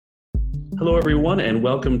Hello, everyone, and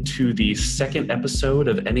welcome to the second episode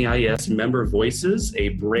of NEIS Member Voices, a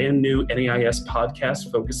brand new NEIS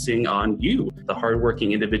podcast focusing on you, the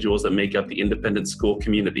hardworking individuals that make up the independent school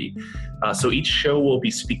community. So each show will be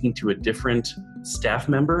speaking to a different staff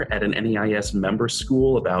member at an NEIS member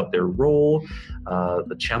school about their role,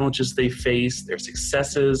 the challenges they face, their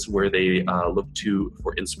successes, where they look to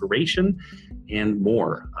for inspiration, and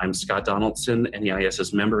more. I'm Scott Donaldson,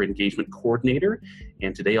 NEIS's Member Engagement Coordinator,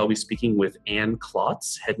 and today I'll be speaking with Ann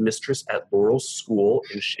Klotz, Headmistress at Laurel School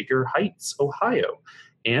in Shaker Heights, Ohio.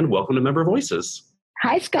 Ann, welcome to Member Voices.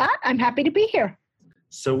 Hi, Scott. I'm happy to be here.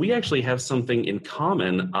 So we actually have something in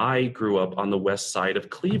common. I grew up on the west side of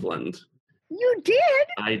Cleveland. You did?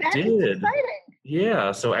 I That did. is exciting.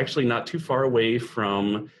 Yeah, so actually not too far away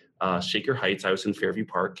from Shaker Heights. I was in Fairview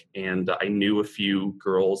Park, and I knew a few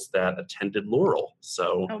girls that attended Laurel.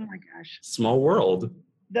 So, oh my gosh. Small world.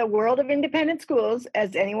 The world of independent schools,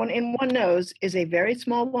 as anyone in one knows, is a very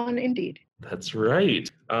small one indeed. That's right.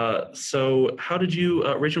 So how did you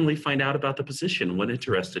originally find out about the position? What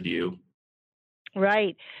interested you?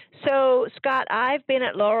 Right. So, Scott, I've been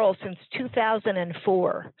at Laurel since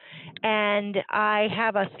 2004, and I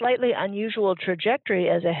have a slightly unusual trajectory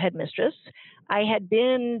as a headmistress. I had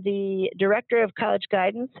been the director of college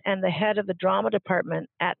guidance and the head of the drama department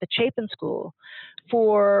at the Chapin School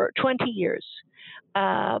for 20 years.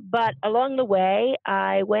 But along the way,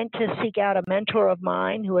 I went to seek out a mentor of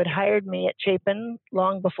mine who had hired me at Chapin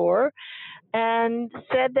long before and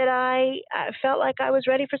said that I felt like I was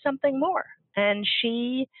ready for something more. And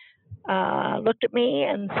she looked at me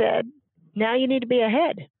and said, now you need to be a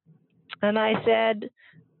head. And I said,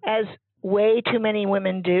 as way too many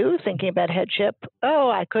women do, thinking about headship,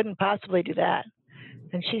 oh, I couldn't possibly do that.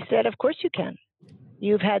 And she said, of course you can.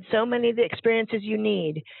 You've had so many of the experiences you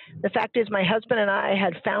need. The fact is, my husband and I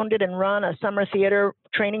had founded and run a summer theater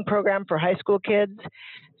training program for high school kids.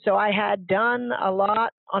 So I had done a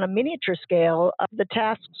lot on a miniature scale of the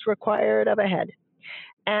tasks required of a head.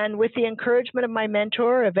 And with the encouragement of my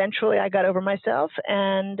mentor, eventually I got over myself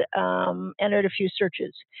and entered a few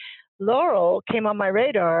searches. Laurel came on my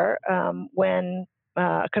radar when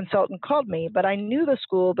a consultant called me, but I knew the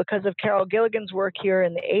school because of Carol Gilligan's work here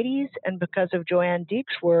in the 80s and because of Joanne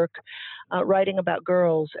Deep's work writing about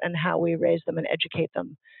girls and how we raise them and educate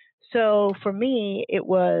them. So for me, it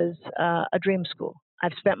was a dream school.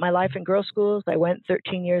 I've spent my life in girls' schools. I went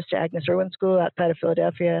 13 years to Agnes Irwin School outside of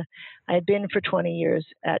Philadelphia. I had been for 20 years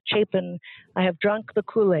at Chapin. I have drunk the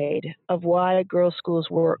Kool-Aid of why girls' schools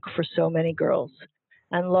work for so many girls.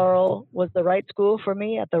 And Laurel was the right school for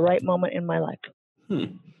me at the right moment in my life.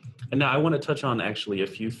 And now I want to touch on actually a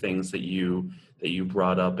few things that you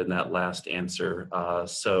brought up in that last answer. Why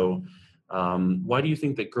do you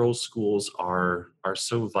think that girls' schools are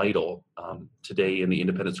so vital today in the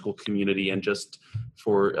independent school community and just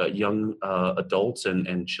for young adults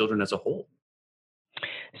and children as a whole?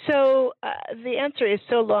 So the answer is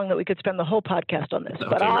so long that we could spend the whole podcast on this,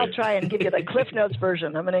 but I'll try and give you the Cliff Notes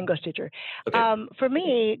version. I'm an English teacher. Okay. For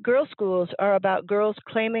me, girls' schools are about girls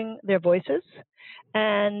claiming their voices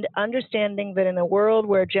and understanding that in a world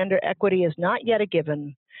where gender equity is not yet a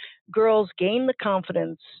given, girls gain the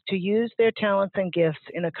confidence to use their talents and gifts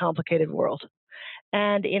in a complicated world.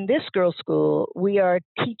 And in this girls' school, we are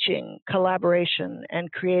teaching collaboration and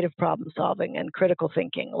creative problem solving and critical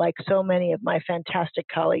thinking, like so many of my fantastic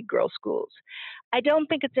colleague girls' schools. I don't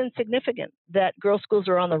think it's insignificant that girls' schools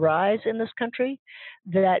are on the rise in this country,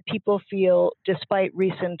 that people feel, despite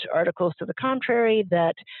recent articles to the contrary,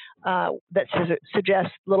 that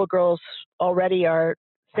suggest little girls already are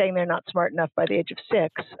saying they're not smart enough by the age of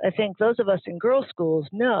 6. I think those of us in girls' schools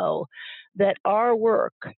know that our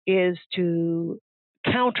work is to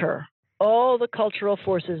counter all the cultural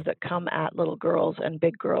forces that come at little girls and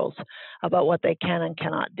big girls about what they can and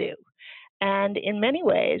cannot do. And in many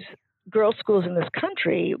ways, girls' schools in this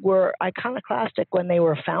country were iconoclastic when they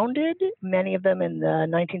were founded, many of them in the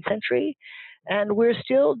 19th century. And we're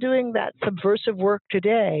still doing that subversive work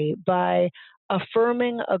today by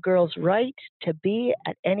affirming a girl's right to be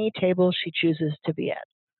at any table she chooses to be at.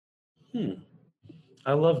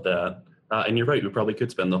 I love that. And you're right, we probably could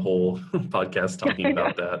spend the whole podcast talking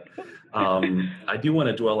about that. I do want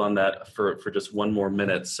to dwell on that for just one more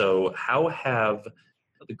minute. So how have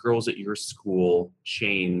the girls at your school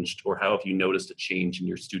changed, or how have you noticed a change in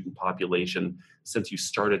your student population since you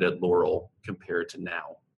started at Laurel compared to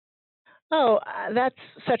now? Oh, that's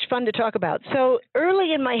such fun to talk about. So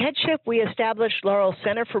early in my headship, we established Laurel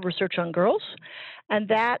Center for Research on Girls, and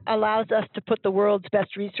that allows us to put the world's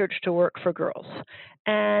best research to work for girls.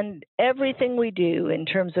 And everything we do in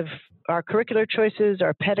terms of our curricular choices,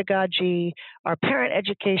 our pedagogy, our parent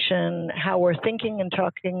education, how we're thinking and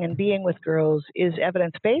talking and being with girls is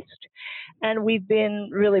evidence-based. And we've been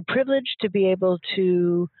really privileged to be able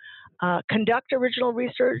to conduct original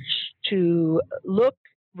research, to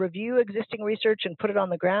review existing research and put it on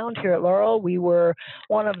the ground here at Laurel. We were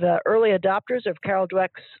one of the early adopters of Carol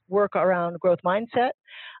Dweck's work around growth mindset.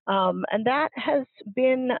 And that has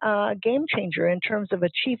been a game changer in terms of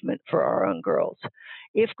achievement for our own girls.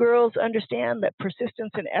 If girls understand that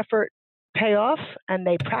persistence and effort pay off and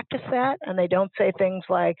they practice that and they don't say things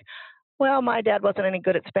like, well, my dad wasn't any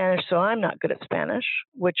good at Spanish, so I'm not good at Spanish,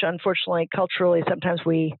 which unfortunately culturally sometimes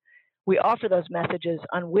we offer those messages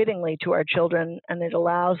unwittingly to our children, and it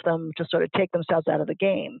allows them to sort of take themselves out of the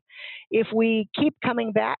game. If we keep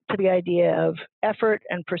coming back to the idea of effort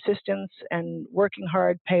and persistence and working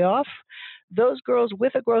hard pay off, those girls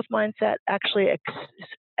with a growth mindset actually,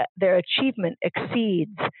 their achievement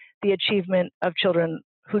exceeds the achievement of children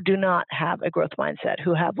who do not have a growth mindset,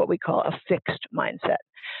 who have what we call a fixed mindset.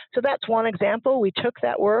 So that's one example. We took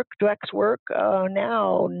that work, Dweck's work,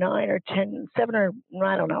 now 9 or 10, 7 or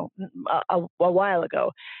I don't know, a while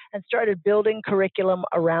ago, and started building curriculum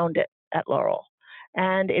around it at Laurel.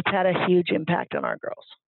 And it's had a huge impact on our girls.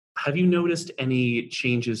 Have you noticed any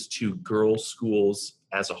changes to girls' schools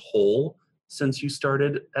as a whole since you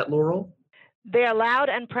started at Laurel? They are loud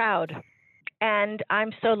and proud. And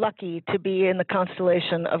I'm so lucky to be in the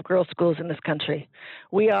constellation of girls' schools in this country.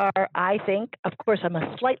 We are, I think, of course, I'm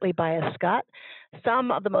a slightly biased Scot,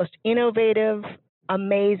 some of the most innovative,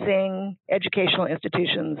 amazing educational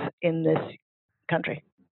institutions in this country.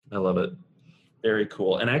 I love it. Very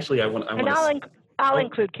cool. And actually, I'll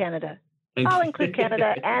include Canada. I'll include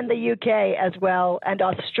Canada and the UK as well, and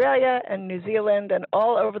Australia and New Zealand and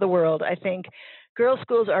all over the world. I think girls'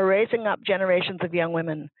 schools are raising up generations of young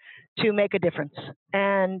women to make a difference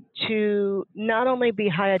and to not only be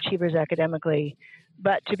high achievers academically,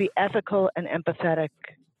 but to be ethical and empathetic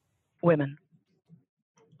women.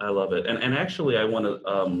 I love it. And actually, I want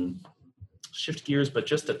to shift gears, but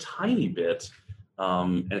just a tiny bit,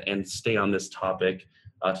 and stay on this topic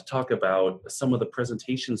to talk about some of the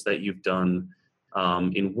presentations that you've done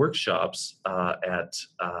in workshops at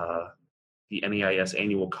the NAIS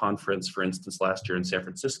annual conference. For instance, last year in San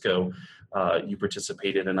Francisco, you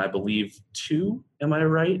participated in, I believe, 2, am I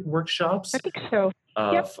right, workshops? I think so.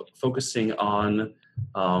 Yep. Focusing on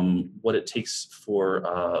what it takes for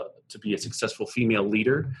to be a successful female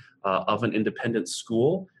leader of an independent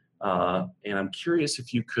school. And I'm curious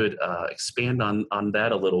if you could expand on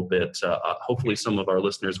that a little bit. Hopefully some of our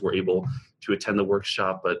listeners were able to attend the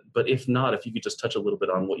workshop, but if not, if you could just touch a little bit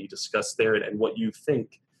on what you discussed there and what you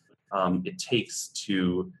think it takes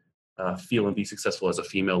to feel and be successful as a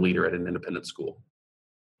female leader at an independent school.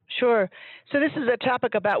 Sure. So this is a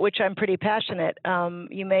topic about which I'm pretty passionate.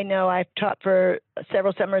 You may know I've taught for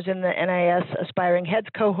several summers in the NIS Aspiring Heads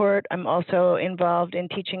cohort. I'm also involved in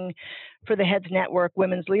teaching for the Heads Network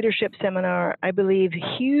Women's Leadership Seminar. I believe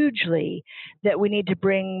hugely that we need to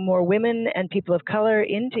bring more women and people of color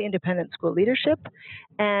into independent school leadership.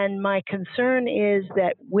 And my concern is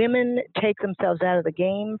that women take themselves out of the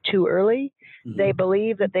game too early. Mm-hmm. They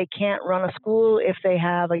believe that they can't run a school if they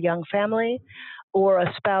have a young family, or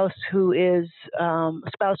a spouse who is a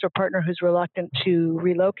spouse or partner who's reluctant to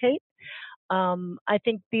relocate. I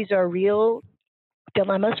think these are real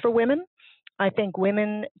dilemmas for women. I think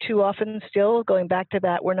women too often still, going back to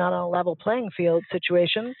that we're not on a level playing field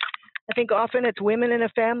situation, I think often it's women in a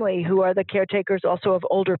family who are the caretakers also of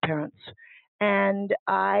older parents. And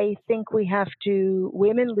I think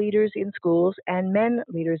women leaders in schools and men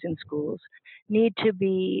leaders in schools need to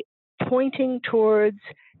be pointing towards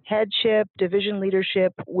headship, division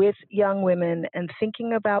leadership with young women and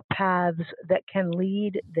thinking about paths that can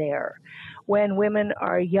lead there. When women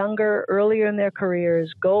are younger, earlier in their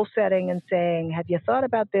careers, goal setting and saying, have you thought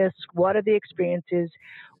about this? What are the experiences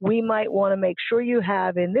we might want to make sure you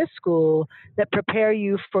have in this school that prepare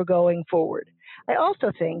you for going forward? I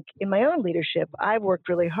also think in my own leadership, I've worked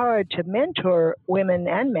really hard to mentor women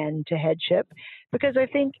and men to headship because I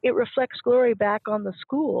think it reflects glory back on the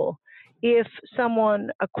school if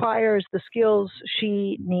someone acquires the skills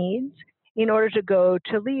she needs in order to go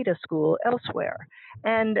to lead a school elsewhere.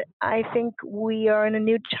 And I think we are in a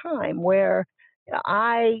new time where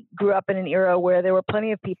I grew up in an era where there were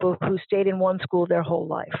plenty of people who stayed in one school their whole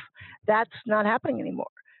life. That's not happening anymore.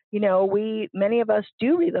 Many of us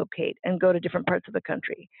do relocate and go to different parts of the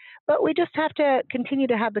country, but we just have to continue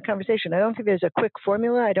to have the conversation. I don't think there's a quick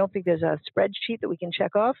formula. I don't think there's a spreadsheet that we can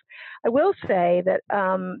check off. I will say that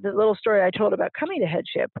the little story I told about coming to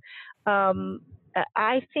headship,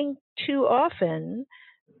 I think too often,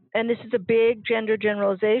 and this is a big gender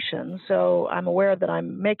generalization, so I'm aware that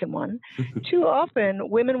I'm making one. Too often,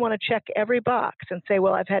 women want to check every box and say,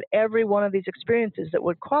 well, I've had every one of these experiences that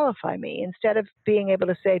would qualify me, instead of being able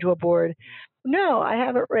to say to a board, no, I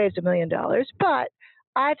haven't raised $1 million, but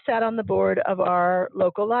I've sat on the board of our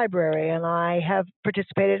local library and I have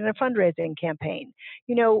participated in a fundraising campaign.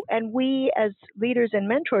 And we as leaders and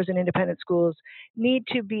mentors in independent schools need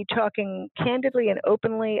to be talking candidly and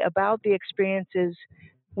openly about the experiences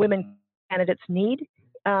women candidates need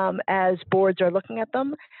as boards are looking at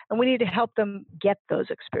them, and we need to help them get those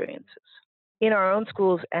experiences in our own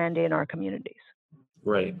schools and in our communities.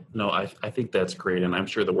 Right. No, I think that's great, and I'm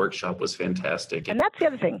sure the workshop was fantastic. And that's the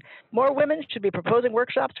other thing. More women should be proposing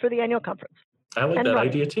workshops for the annual conference. I like that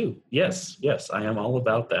idea too. Yes, I am all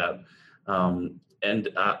about that. And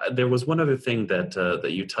there was one other thing that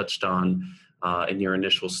you touched on in your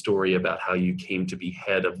initial story about how you came to be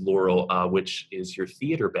head of Laurel, which is your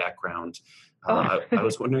theater background. I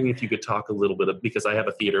was wondering if you could talk a little bit because I have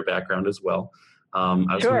a theater background as well.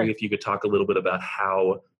 I was wondering if you could talk a little bit about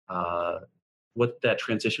how what that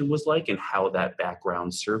transition was like and how that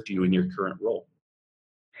background served you in your current role.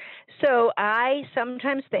 So I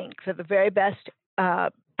sometimes think that the very best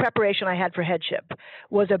preparation I had for headship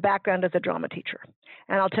was a background as a drama teacher.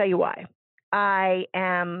 And I'll tell you why.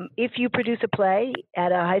 If you produce a play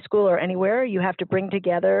at a high school or anywhere, you have to bring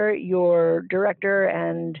together your director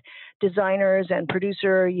and designers and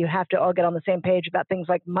producer. You have to all get on the same page about things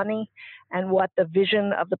like money and what the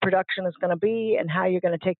vision of the production is going to be and how you're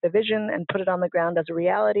going to take the vision and put it on the ground as a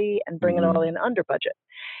reality and bring it all in under budget.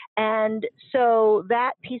 And so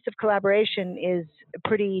that piece of collaboration is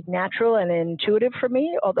pretty natural and intuitive for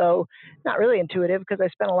me, although not really intuitive because I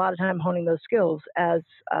spent a lot of time honing those skills as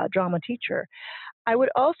a drama teacher. I would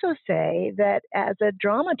also say that as a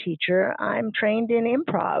drama teacher, I'm trained in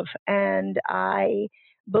improv, and I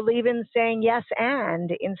believe in saying yes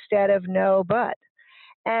and instead of no but.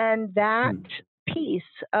 And that piece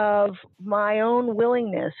of my own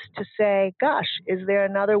willingness to say, gosh, is there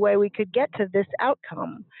another way we could get to this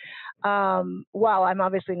outcome? While I'm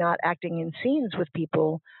obviously not acting in scenes with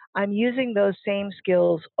people, I'm using those same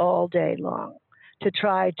skills all day long to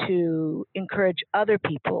try to encourage other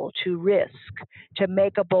people to risk, to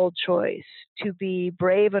make a bold choice, to be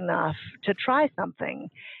brave enough to try something,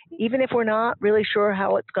 even if we're not really sure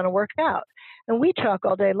how it's going to work out. And we talk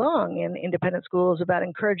all day long in independent schools about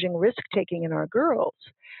encouraging risk-taking in our girls.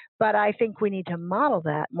 But I think we need to model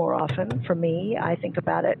that more often. For me, I think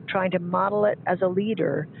about it, trying to model it as a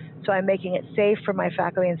leader. So I'm making it safe for my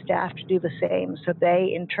faculty and staff to do the same. So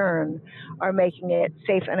they, in turn, are making it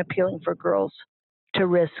safe and appealing for girls to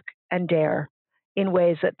risk and dare in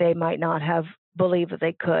ways that they might not have believed that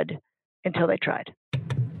they could until they tried.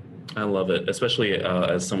 I love it, especially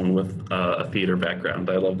as someone with a theater background.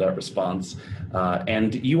 I love that response.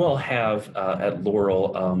 And you all have at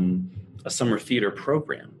Laurel a summer theater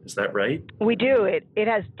program. Is that right? We do. It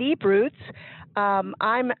has deep roots. I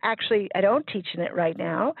don't teach in it right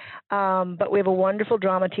now, but we have a wonderful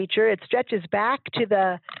drama teacher. It stretches back to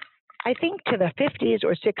the 50s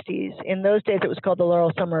or 60s. In those days, it was called the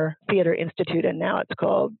Laurel Summer Theater Institute, and now it's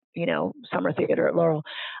called, Summer Theater at Laurel.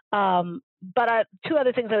 But two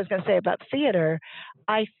other things I was going to say about theater.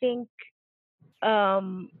 I think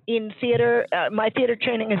in theater, my theater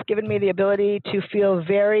training has given me the ability to feel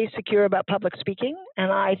very secure about public speaking,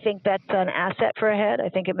 and I think that's an asset for a head. I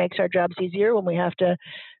think it makes our jobs easier when we have to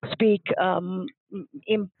speak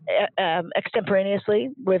extemporaneously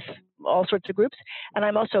with all sorts of groups. And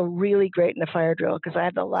I'm also really great in the fire drill because I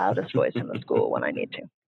have the loudest voice in the school when I need to.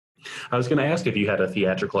 I was going to ask if you had a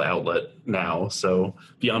theatrical outlet now. So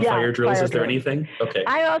beyond fire drills, is there anything? Okay.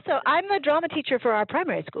 I'm the drama teacher for our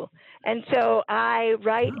primary school. And so I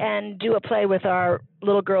write and do a play with our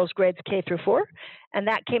little girls grades K through 4. And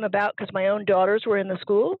that came about because my own daughters were in the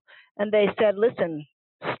school. And they said, listen,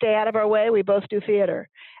 stay out of our way. We both do theater.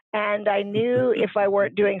 And I knew if I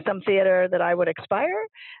weren't doing some theater that I would expire.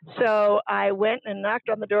 So I went and knocked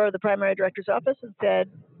on the door of the primary director's office and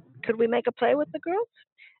said, could we make a play with the girls?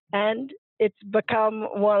 And it's become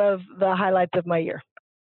one of the highlights of my year.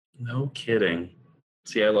 No kidding.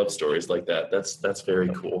 See, I love stories like that. That's very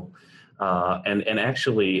cool. And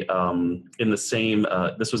actually, in the same,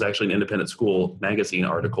 this was actually an Independent School Magazine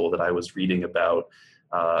article that I was reading about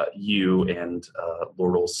you and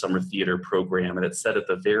Laurel's summer theater program. And it said at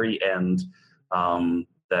the very end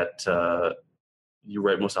that you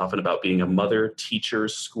write most often about being a mother, teacher,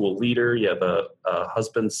 school leader. You have a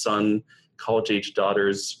husband, son, college-age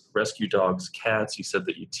daughters, rescue dogs, cats. You said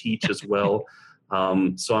that you teach as well.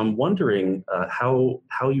 So I'm wondering how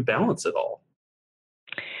you balance it all.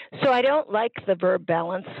 So I don't like the verb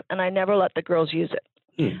balance, and I never let the girls use it.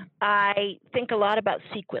 I think a lot about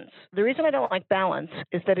sequence. The reason I don't like balance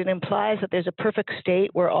is that it implies that there's a perfect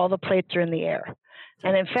state where all the plates are in the air.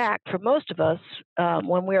 And in fact, for most of us,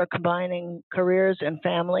 when we are combining careers and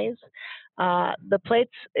families, the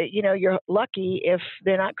plates, you're lucky if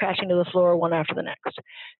they're not crashing to the floor one after the next.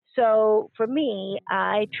 So for me,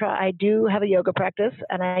 I do have a yoga practice,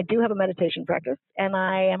 and I do have a meditation practice, and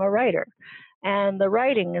I am a writer. And the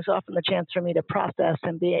writing is often the chance for me to process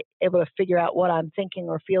and be able to figure out what I'm thinking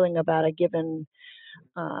or feeling about a given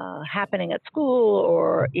happening at school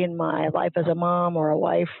or in my life as a mom or a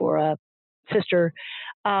wife or a sister.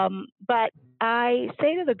 But I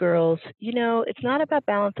say to the girls, it's not about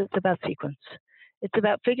balance, it's about sequence. It's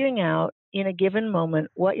about figuring out in a given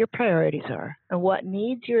moment what your priorities are and what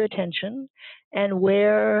needs your attention and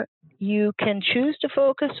where you can choose to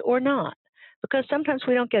focus or not. Because sometimes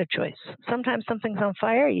we don't get a choice. Sometimes something's on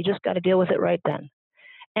fire, you just got to deal with it right then.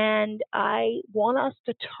 And I want us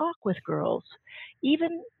to talk with girls,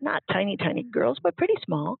 even not tiny, tiny girls, but pretty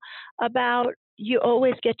small, about you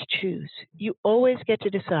always get to choose. You always get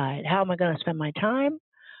to decide, how am I going to spend my time?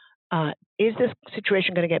 Is this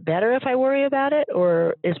situation going to get better if I worry about it?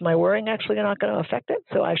 Or is my worrying actually not going to affect it?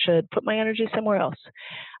 So I should put my energy somewhere else.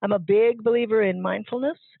 I'm a big believer in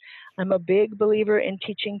mindfulness. I'm a big believer in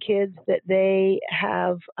teaching kids that they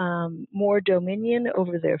have more dominion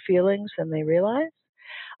over their feelings than they realize.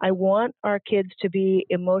 I want our kids to be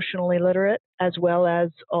emotionally literate, as well as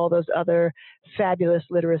all those other fabulous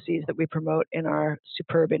literacies that we promote in our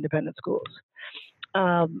superb independent schools.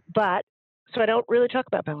 So I don't really talk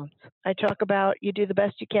about balance. I talk about you do the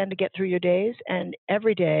best you can to get through your days, and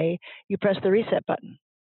every day you press the reset button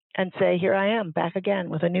and say, here I am, back again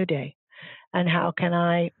with a new day. And how can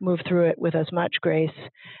I move through it with as much grace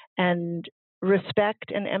and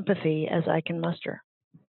respect and empathy as I can muster?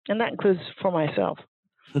 And that includes for myself.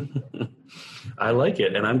 I like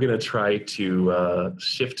it. And I'm going to try to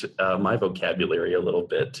shift my vocabulary a little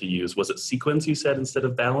bit to use, was it sequence you said instead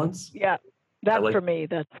of balance? Yeah, that's for me.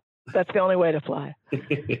 That's the only way to fly.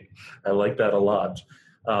 I like that a lot.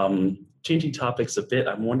 Changing topics a bit,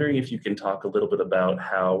 I'm wondering if you can talk a little bit about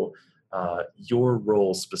how your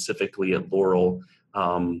role specifically at Laurel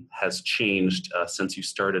has changed since you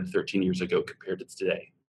started 13 years ago compared to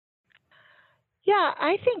today. Yeah,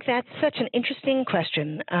 I think that's such an interesting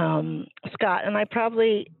question, Scott, and I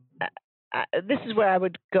probably, this is where I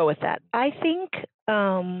would go with that. I think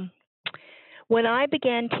when I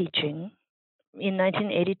began teaching in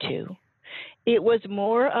 1982, it was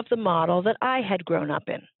more of the model that I had grown up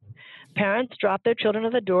in. Parents dropped their children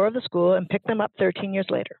at the door of the school and picked them up 13 years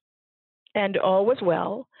later. And all was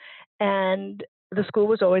well, and the school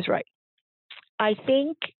was always right. I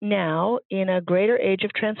think now, in a greater age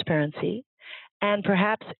of transparency, and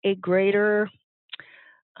perhaps a greater,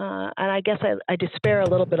 and I guess I despair a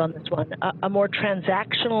little bit on this one, a more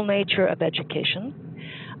transactional nature of education,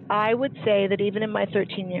 I would say that even in my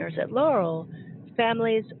 13 years at Laurel,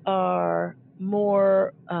 families are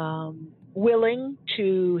more willing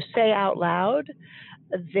to say out loud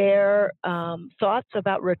their thoughts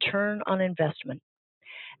about return on investment.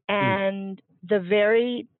 And the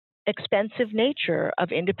very expensive nature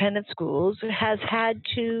of independent schools has had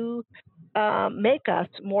to make us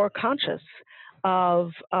more conscious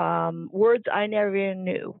of words I never even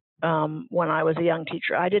knew when I was a young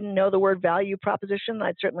teacher. I didn't know the word value proposition.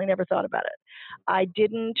 I'd certainly never thought about it. I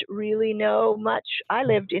didn't really know much. I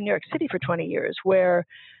lived in New York City for 20 years, where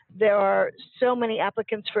there are so many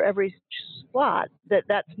applicants for every slot that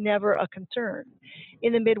that's never a concern.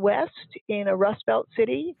 In the Midwest, in a Rust Belt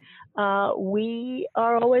city, we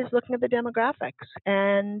are always looking at the demographics,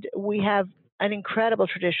 and we have an incredible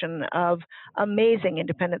tradition of amazing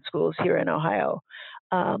independent schools here in Ohio.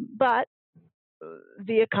 But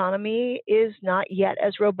the economy is not yet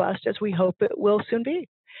as robust as we hope it will soon be.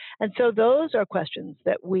 And so those are questions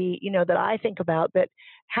that that I think about that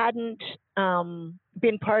hadn't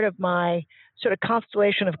been part of my sort of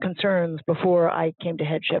constellation of concerns before I came to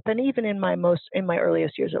headship, and even in my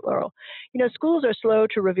earliest years at Laurel. Schools are slow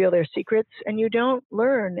to reveal their secrets, and you don't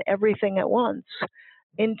learn everything at once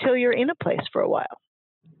until you're in a place for a while.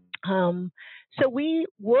 So we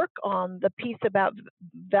work on the piece about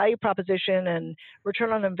value proposition and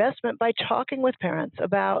return on investment by talking with parents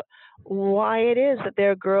about why it is that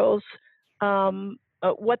their girls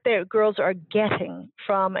what their girls are getting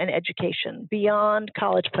from an education beyond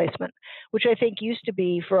college placement, which I think used to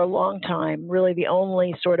be for a long time really the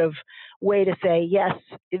only sort of way to say, yes,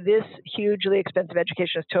 this hugely expensive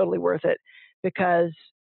education is totally worth it because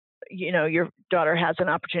your daughter has an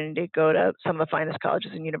opportunity to go to some of the finest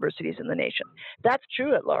colleges and universities in the nation. That's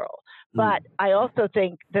true at Laurel. But I also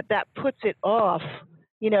think that puts it off,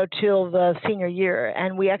 till the senior year.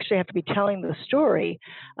 And we actually have to be telling the story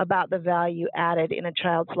about the value added in a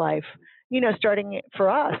child's life, starting for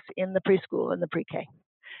us in the preschool and the pre-K.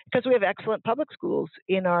 Because we have excellent public schools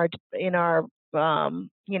in our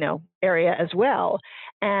area as well.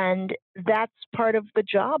 And that's part of the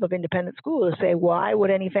job of independent school, to say, why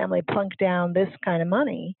would any family plunk down this kind of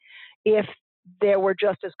money if there were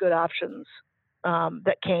just as good options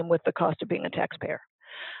that came with the cost of being a taxpayer?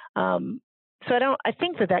 So I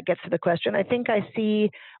think that gets to the question. I think I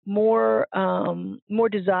see more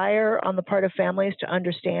desire on the part of families to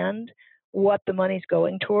understand what the money's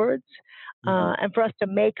going towards, and for us to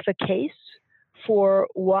make the case for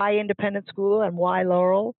why independent school and why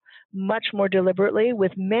Laurel much more deliberately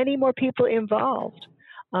with many more people involved.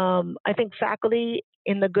 I think faculty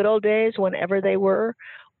in the good old days, whenever they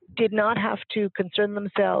did not have to concern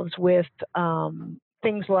themselves with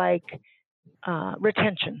things like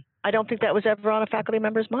retention. I don't think that was ever on a faculty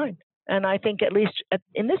member's mind. And I think at least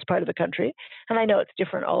in this part of the country, and I know it's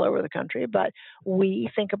different all over the country, but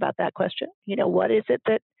we think about that question. What is it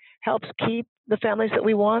that helps keep the families that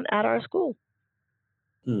we want at our school?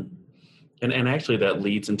 And actually that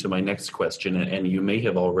leads into my next question, and you may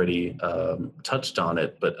have already touched on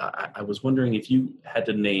it, but I was wondering if you had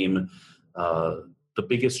to name the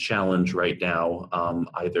biggest challenge right now,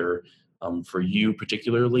 either for you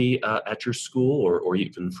particularly at your school or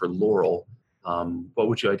even for Laurel, what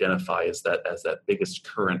would you identify as that biggest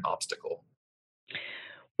current obstacle?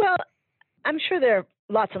 Well, I'm sure there are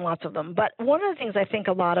lots and lots of them, but one of the things I think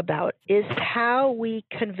a lot about is how we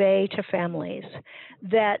convey to families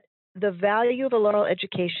that the value of a Laurel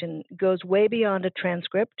education goes way beyond a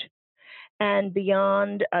transcript and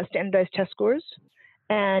beyond standardized test scores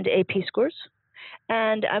and AP scores.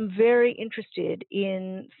 And I'm very interested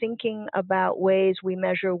in thinking about ways we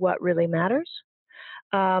measure what really matters.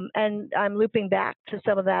 And I'm looping back to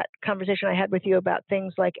some of that conversation I had with you about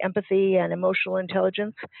things like empathy and emotional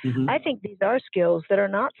intelligence. I think these are skills that are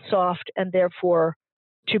not soft and therefore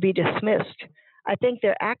to be dismissed. I think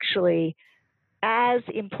they're actually as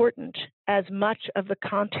important as much of the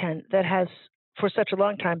content that has for such a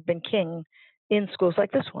long time been king in schools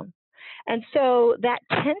like this one. And so that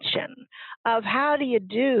tension of how do you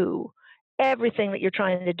do everything that you're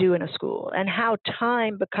trying to do in a school and how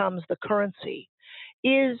time becomes the currency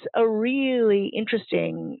is a really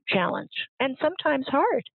interesting challenge and sometimes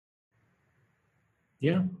hard.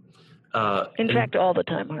 Yeah. In fact, all the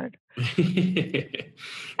time hard.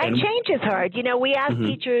 And change is hard. We ask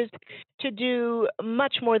teachers to do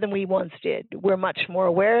much more than we once did. We're much more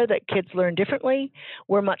aware that kids learn differently.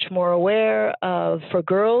 We're much more aware of, for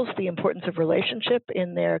girls, the importance of relationship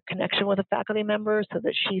in their connection with a faculty member so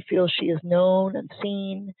that she feels she is known and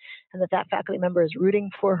seen and that faculty member is rooting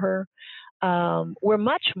for her. We're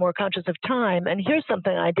much more conscious of time. And here's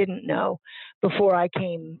something I didn't know before I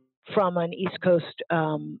came from an East Coast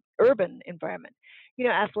urban environment.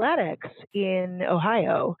 Athletics in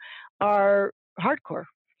Ohio are hardcore.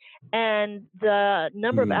 And the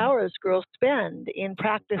number of hours girls spend in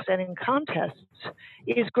practice and in contests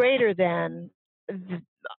is greater than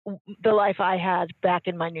the life I had back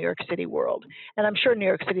in my New York City world. And I'm sure New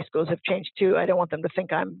York City schools have changed too. I don't want them to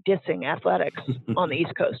think I'm dissing athletics on the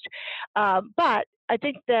East Coast. But I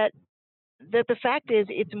think that the fact is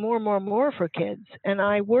it's more for kids. And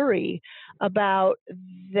I worry about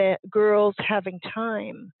the girls having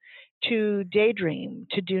time to daydream,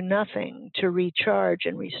 to do nothing, to recharge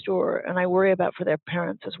and restore. And I worry about for their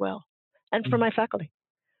parents as well. And for my faculty,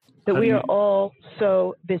 that we are all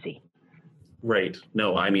so busy. Right.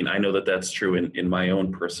 No, I mean, I know that that's true in my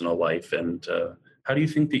own personal life. And how do you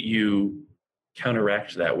think that you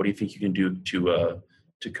counteract that? What do you think you can do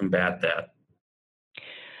to combat that?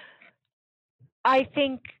 I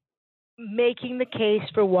think making the case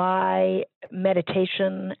for why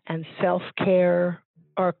meditation and self-care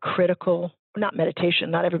are critical. Not meditation,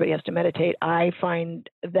 not everybody has to meditate. I find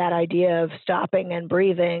that idea of stopping and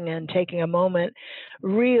breathing and taking a moment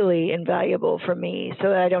really invaluable for me so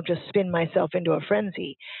that I don't just spin myself into a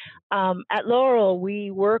frenzy. At Laurel, we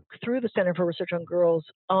work through the Center for Research on Girls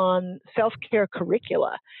on self-care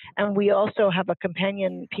curricula. And we also have a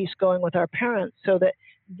companion piece going with our parents so that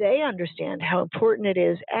they understand how important it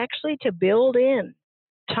is actually to build in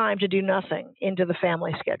time to do nothing into the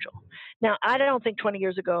family schedule. Now, I don't think 20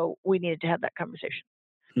 years ago we needed to have that conversation.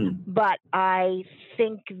 But I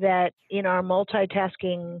think that in our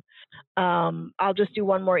multitasking, I'll just do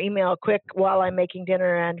one more email quick while I'm making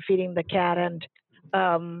dinner and feeding the cat and,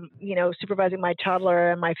 supervising my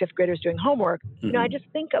toddler and my fifth graders doing homework. I just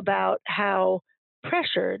think about how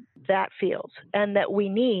pressured that feels, and that we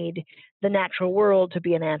need the natural world to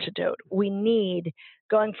be an antidote. We need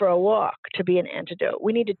going for a walk to be an antidote.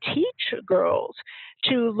 We need to teach girls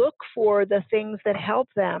to look for the things that help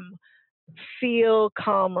them feel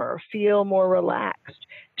calmer, feel more relaxed,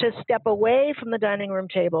 to step away from the dining room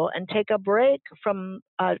table and take a break from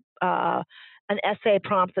an essay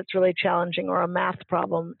prompt that's really challenging or a math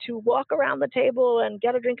problem, to walk around the table and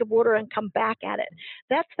get a drink of water and come back at it.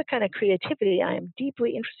 That's the kind of creativity I am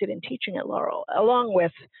deeply interested in teaching at Laurel, along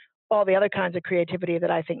with all the other kinds of creativity that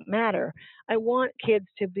I think matter. I want kids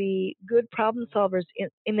to be good problem solvers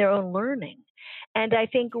in their own learning. And I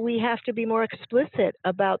think we have to be more explicit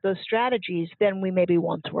about those strategies than we maybe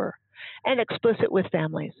once were, and explicit with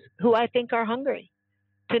families who I think are hungry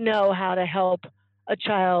to know how to help a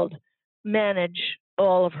child manage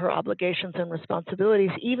all of her obligations and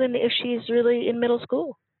responsibilities, even if she's really in middle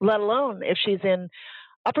school, let alone if she's in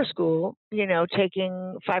upper school,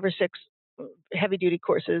 taking 5 or 6 heavy duty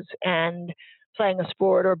courses and playing a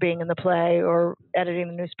sport or being in the play or editing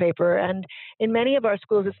the newspaper. And in many of our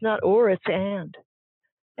schools, it's not or, it's and.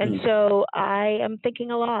 And so I am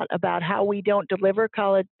thinking a lot about how we don't deliver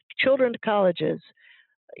children to colleges,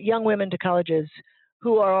 young women to colleges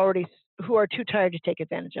who are too tired to take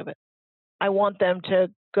advantage of it. I want them to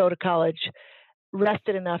go to college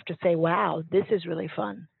rested enough to say, wow, this is really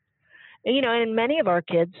fun. And many of our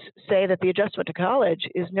kids say that the adjustment to college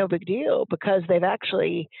is no big deal because they've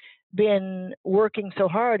actually been working so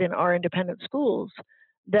hard in our independent schools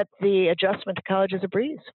that the adjustment to college is a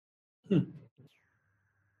breeze.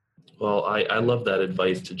 Well, I love that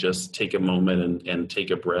advice to just take a moment and take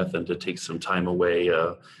a breath and to take some time away.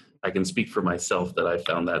 I can speak for myself that I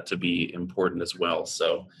found that to be important as well.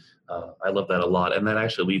 So I love that a lot. And that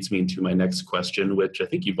actually leads me into my next question, which I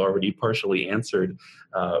think you've already partially answered,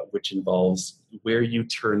 which involves where you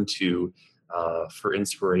turn to for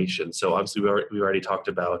inspiration. So obviously we already talked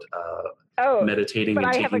about meditating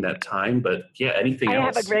and taking that time, but yeah, anything else? I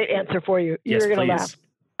have a great answer for you. Yes, You're going to please. laugh.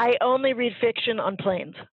 I only read fiction on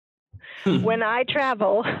planes. When I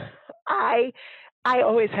travel, I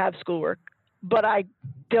always have schoolwork, but I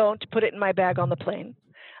don't put it in my bag on the plane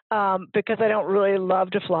because I don't really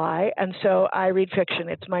love to fly. And so I read fiction.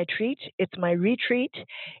 It's my treat. It's my retreat.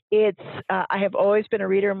 I have always been a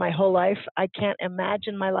reader my whole life. I can't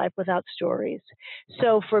imagine my life without stories.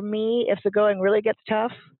 So for me, if the going really gets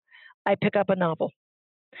tough, I pick up a novel.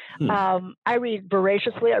 I read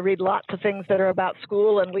voraciously. I read lots of things that are about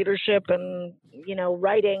school and leadership and,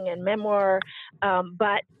 writing and memoir.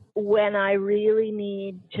 But when I really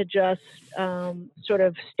need to just sort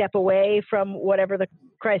of step away from whatever the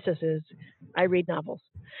crisis is, I read novels.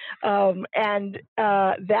 And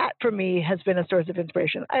that for me has been a source of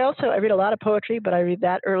inspiration. I read a lot of poetry, but I read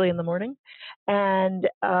that early in the morning. And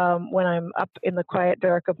when I'm up in the quiet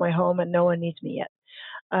dark of my home and no one needs me yet.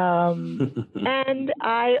 And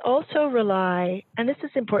I also rely, and this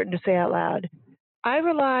is important to say out loud, I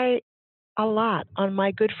rely a lot on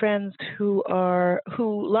my good friends who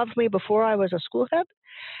loved me before I was a schoolhead,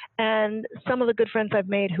 and some of the good friends I've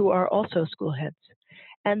made who are also schoolheads.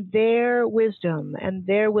 And their wisdom and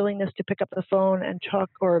their willingness to pick up the phone and talk,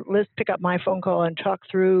 or pick up my phone call and talk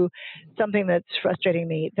through something that's frustrating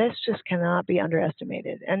me, this just cannot be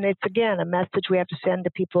underestimated. And it's, again, a message we have to send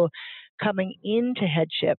to people coming into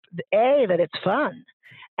headship, A, that it's fun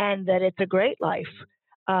and that it's a great life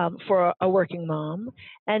for a working mom,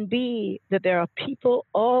 and B, that there are people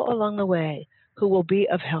all along the way who will be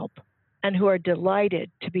of help and who are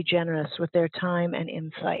delighted to be generous with their time and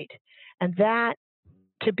insight. And that,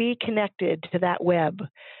 to be connected to that web,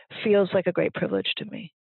 feels like a great privilege to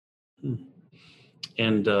me.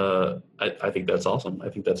 And I think that's awesome. I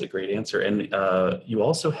think that's a great answer. And you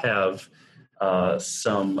also have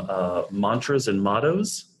some mantras and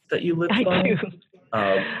mottos that you live by.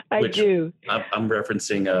 I do. I'm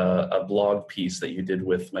referencing a blog piece that you did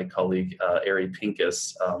with my colleague, Ari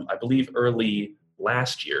Pincus, I believe early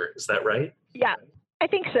last year. Is that right? Yeah, I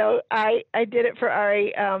think so. I did it for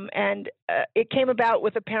Ari, and it came about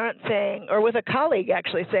with a parent saying, or with a colleague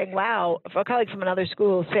actually saying, wow, a colleague from another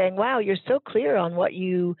school saying, wow, you're so clear on what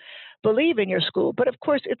you believe in your school. But of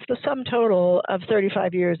course, it's the sum total of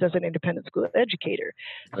 35 years as an independent school educator.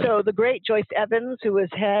 Right. So the great Joyce Evans, who was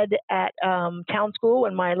head at Town School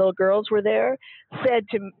when my little girls were there, said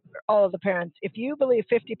to all of the parents, if you believe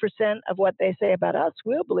 50% of what they say about us,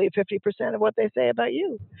 we'll believe 50% of what they say about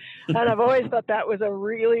you. And I've always thought that was a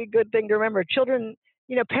really good thing to remember. Children,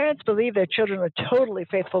 parents believe their children are totally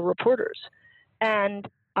faithful reporters. And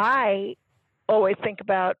I always think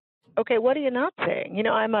about, okay, what are you not saying?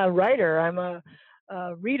 I'm a writer, I'm a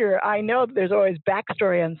reader. I know that there's always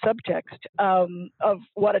backstory and subtext of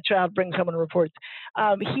what a child brings home and reports.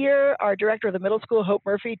 Here, our director of the middle school, Hope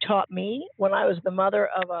Murphy, taught me when I was the mother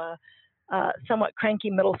of a somewhat cranky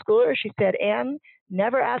middle schooler. She said, Anne,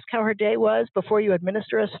 never ask how her day was before you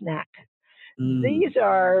administer a snack. These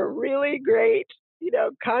are really great,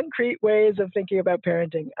 concrete ways of thinking about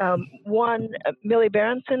parenting. One, Millie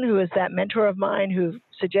Berenson, who is that mentor of mine who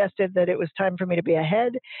suggested that it was time for me to be a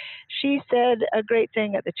head, she said a great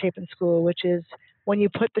thing at the Chapin School, which is when you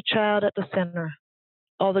put the child at the center,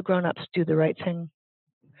 all the grown-ups do the right thing.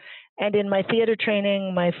 And in my theater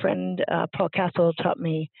training, my friend Paul Castle taught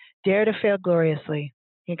me, dare to fail gloriously.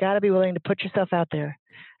 You got to be willing to put yourself out there.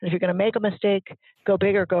 And if you're going to make a mistake, go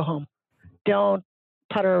big or go home. Don't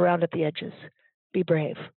putter around at the edges. Be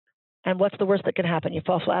brave. And what's the worst that can happen? You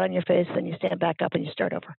fall flat on your face, then you stand back up and you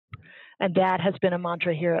start over. And that has been a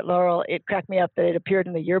mantra here at Laurel. It cracked me up that it appeared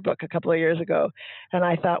in the yearbook a couple of years ago. And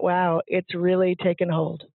I thought, wow, it's really taken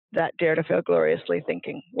hold, that dare to fail gloriously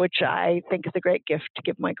thinking, which I think is a great gift to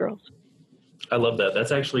give my girls. I love that.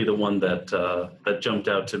 That's actually the one that that jumped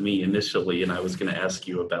out to me initially, and I was going to ask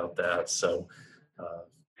you about that. So,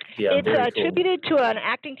 yeah, it's cool. attributed to an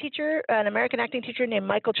acting teacher, an American acting teacher named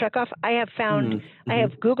Michael Chekhov. I have found, I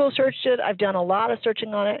have Google searched it. I've done a lot of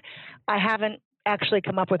searching on it. I haven't actually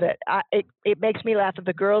come up with it. It makes me laugh that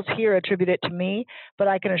the girls here attribute it to me, but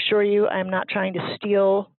I can assure you I'm not trying to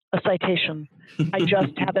steal a citation. I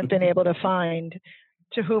just haven't been able to find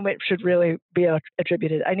to whom it should really be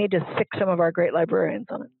attributed. I need to sic some of our great librarians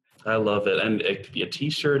on it. I love it. And it could be a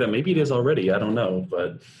T-shirt, and maybe it is already. I don't know,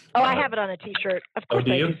 but... I have it on a T-shirt. Of course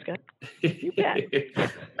I do, Scott. You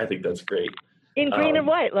bet. I think that's great. In green and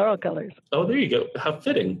white, Laurel colors. Oh, there you go. How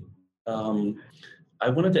fitting. I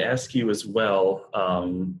wanted to ask you as well,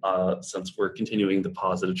 since we're continuing the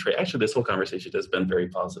positive trait. Actually, this whole conversation has been very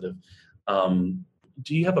positive.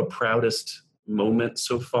 Do you have a proudest moment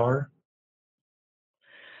so far?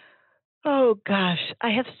 Oh, gosh,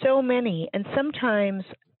 I have so many. And sometimes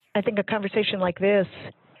I think a conversation like this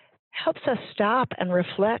helps us stop and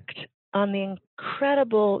reflect on the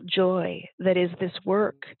incredible joy that is this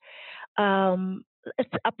work.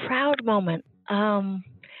 It's a proud moment.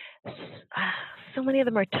 So many of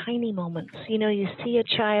them are tiny moments. You see a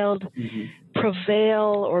child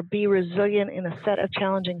prevail or be resilient in a set of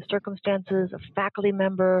challenging circumstances, a faculty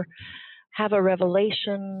member have a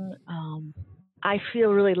revelation. I feel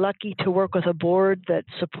really lucky to work with a board that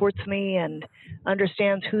supports me and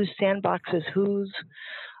understands whose sandbox is whose.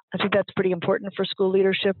 I think that's pretty important for school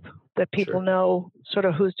leadership, that people know sort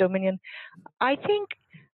of whose dominion. I think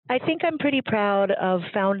I'm pretty proud of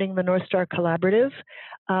founding the North Star Collaborative,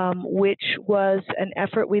 which was an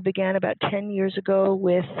effort we began about 10 years ago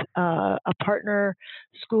with a partner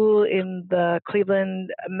school in the Cleveland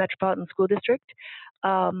Metropolitan School District.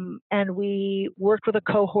 And we worked with a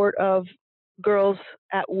cohort of girls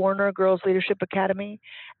at Warner Girls Leadership Academy.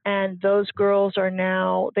 And those girls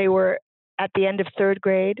they were at the end of third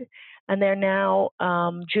grade, and they're now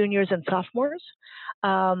juniors and sophomores.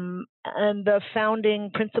 And the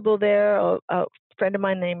founding principal there, a friend of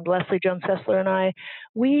mine named Leslie Jones Sessler, and I,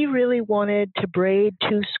 we really wanted to braid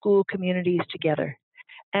two school communities together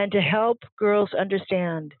and to help girls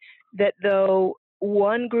understand that though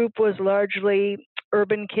one group was largely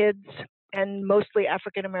urban kids and mostly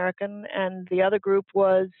African American, and the other group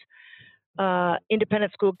was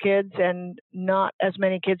independent school kids and not as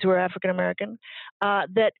many kids who are African American,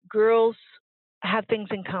 that girls have things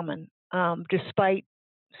in common, despite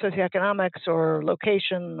socioeconomics or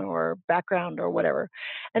location or background or whatever.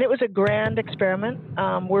 And it was a grand experiment.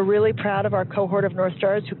 We're really proud of our cohort of North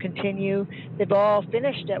Stars who continue. They've all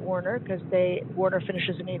finished at Warner because Warner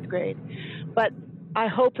finishes in 8th grade. But I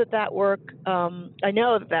hope that work, I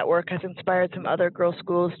know that work has inspired some other girls'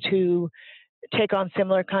 schools to take on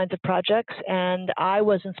similar kinds of projects. And I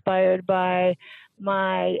was inspired by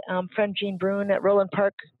my friend Jean Brune at Roland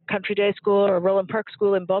Park Country Day School, or Roland Park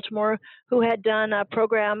School in Baltimore, who had done a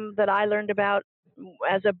program that I learned about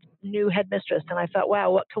as a new headmistress. And I thought,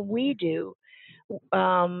 wow, what can we do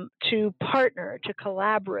to partner, to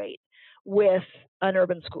collaborate with an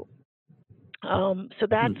urban school? So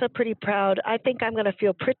that's a pretty proud, I think I'm going to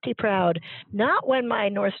feel pretty proud, not when my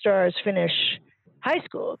North Stars finish high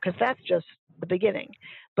school, because that's just the beginning.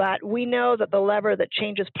 But we know that the lever that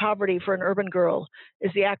changes poverty for an urban girl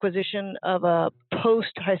is the acquisition of a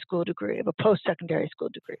post-high school degree, of a post-secondary school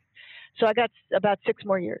degree. So I got about 6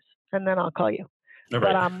 more years, and then I'll call you. All But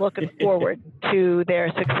right. I'm looking forward to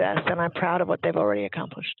their success, and I'm proud of what they've already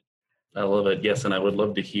accomplished. I love it. Yes, and I would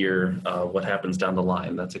love to hear what happens down the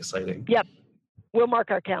line. That's exciting. Yep. We'll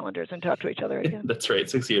mark our calendars and talk to each other again. That's right,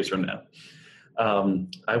 6 years from now.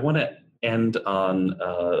 I want to end on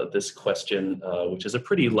this question, which is a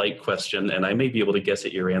pretty light question, and I may be able to guess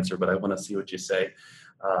at your answer, but I want to see what you say.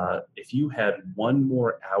 If you had 1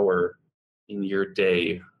 more hour in your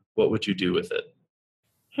day, what would you do with it?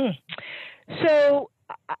 So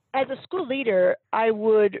as a school leader, I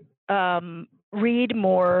would read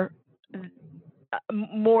more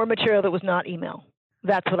material that was not email.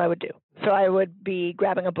 That's what I would do. So I would be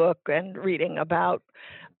grabbing a book and reading about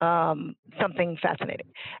something fascinating.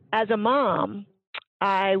 As a mom,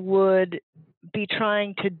 I would be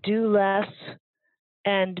trying to do less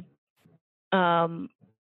and find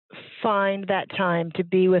that time to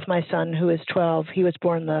be with my son, who is 12. He was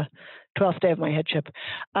born the 12th day of my headship.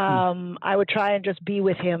 I would try and just be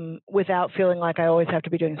with him without feeling like I always have to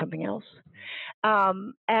be doing something else.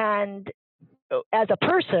 And as a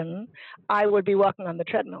person, I would be walking on the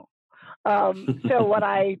treadmill. So what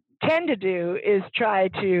I tend to do is try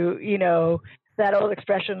to, that old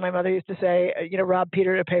expression my mother used to say, rob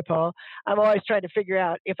Peter to pay Paul. I'm always trying to figure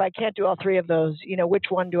out, if I can't do all 3 of those, which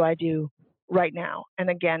one do I do right now? And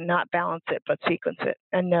again, not balance it, but sequence it,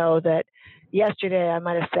 and know that yesterday I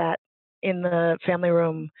might have sat in the family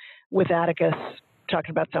room with Atticus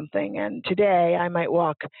talking about something, and today I might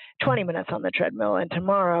walk 20 minutes on the treadmill, and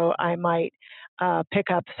tomorrow I might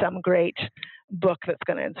pick up some great book that's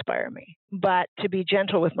going to inspire me. But to be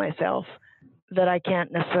gentle with myself, that I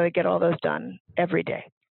can't necessarily get all those done every day.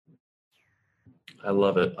 I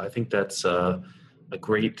love it. I think that's a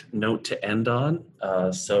great note to end on.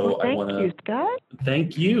 Well, thank you, Scott.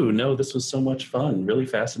 Thank you. No, this was so much fun. Really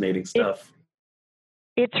fascinating stuff.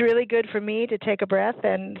 It's really good for me to take a breath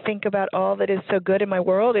and think about all that is so good in my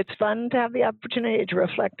world. It's fun to have the opportunity to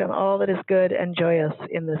reflect on all that is good and joyous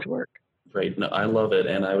in this work. Right. No, I love it.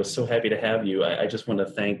 And I was so happy to have you. I just want to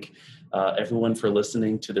thank everyone for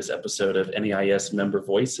listening to this episode of NEIS Member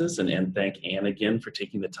Voices, and thank Anne again for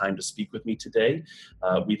taking the time to speak with me today.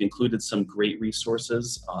 We've included some great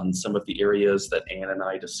resources on some of the areas that Anne and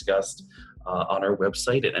I discussed on our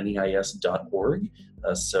website at neis.org.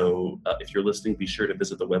 So if you're listening, be sure to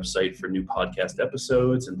visit the website for new podcast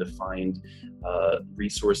episodes and to find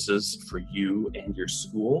resources for you and your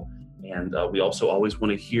school. And we also always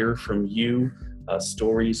want to hear from you,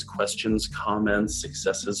 stories, questions, comments,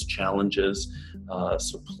 successes, challenges.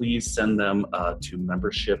 So please send them to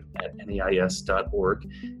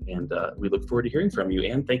membership@neis.org. And we look forward to hearing from you.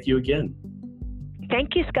 Anne, thank you again.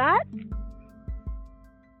 Thank you, Scott.